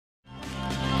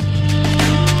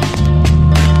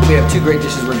We have two great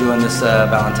dishes we're doing this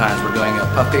Valentine's. We're doing a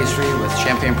puff pastry with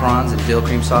champagne prawns and dill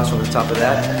cream sauce over the top of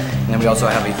that. And then we also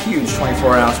have a huge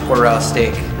 24-ounce porterhouse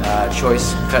steak,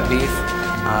 choice cut beef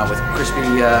with crispy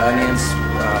onions,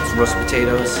 some roasted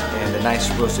potatoes, and a nice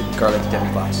roasted garlic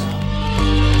demi-glace.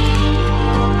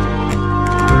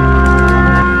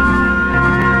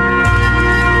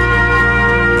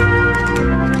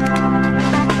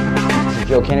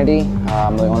 Joe Kennedy.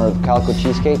 I'm the owner of Calico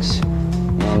Cheesecakes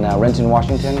in Renton,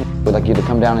 Washington. We'd like you to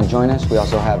come down and join us. We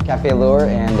also have Cafe Lure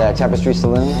and Tapestry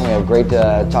Saloon. We have great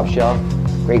top shelf,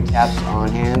 great taps on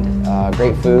hand,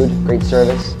 great food, great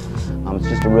service. It's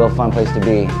just a real fun place to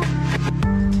be.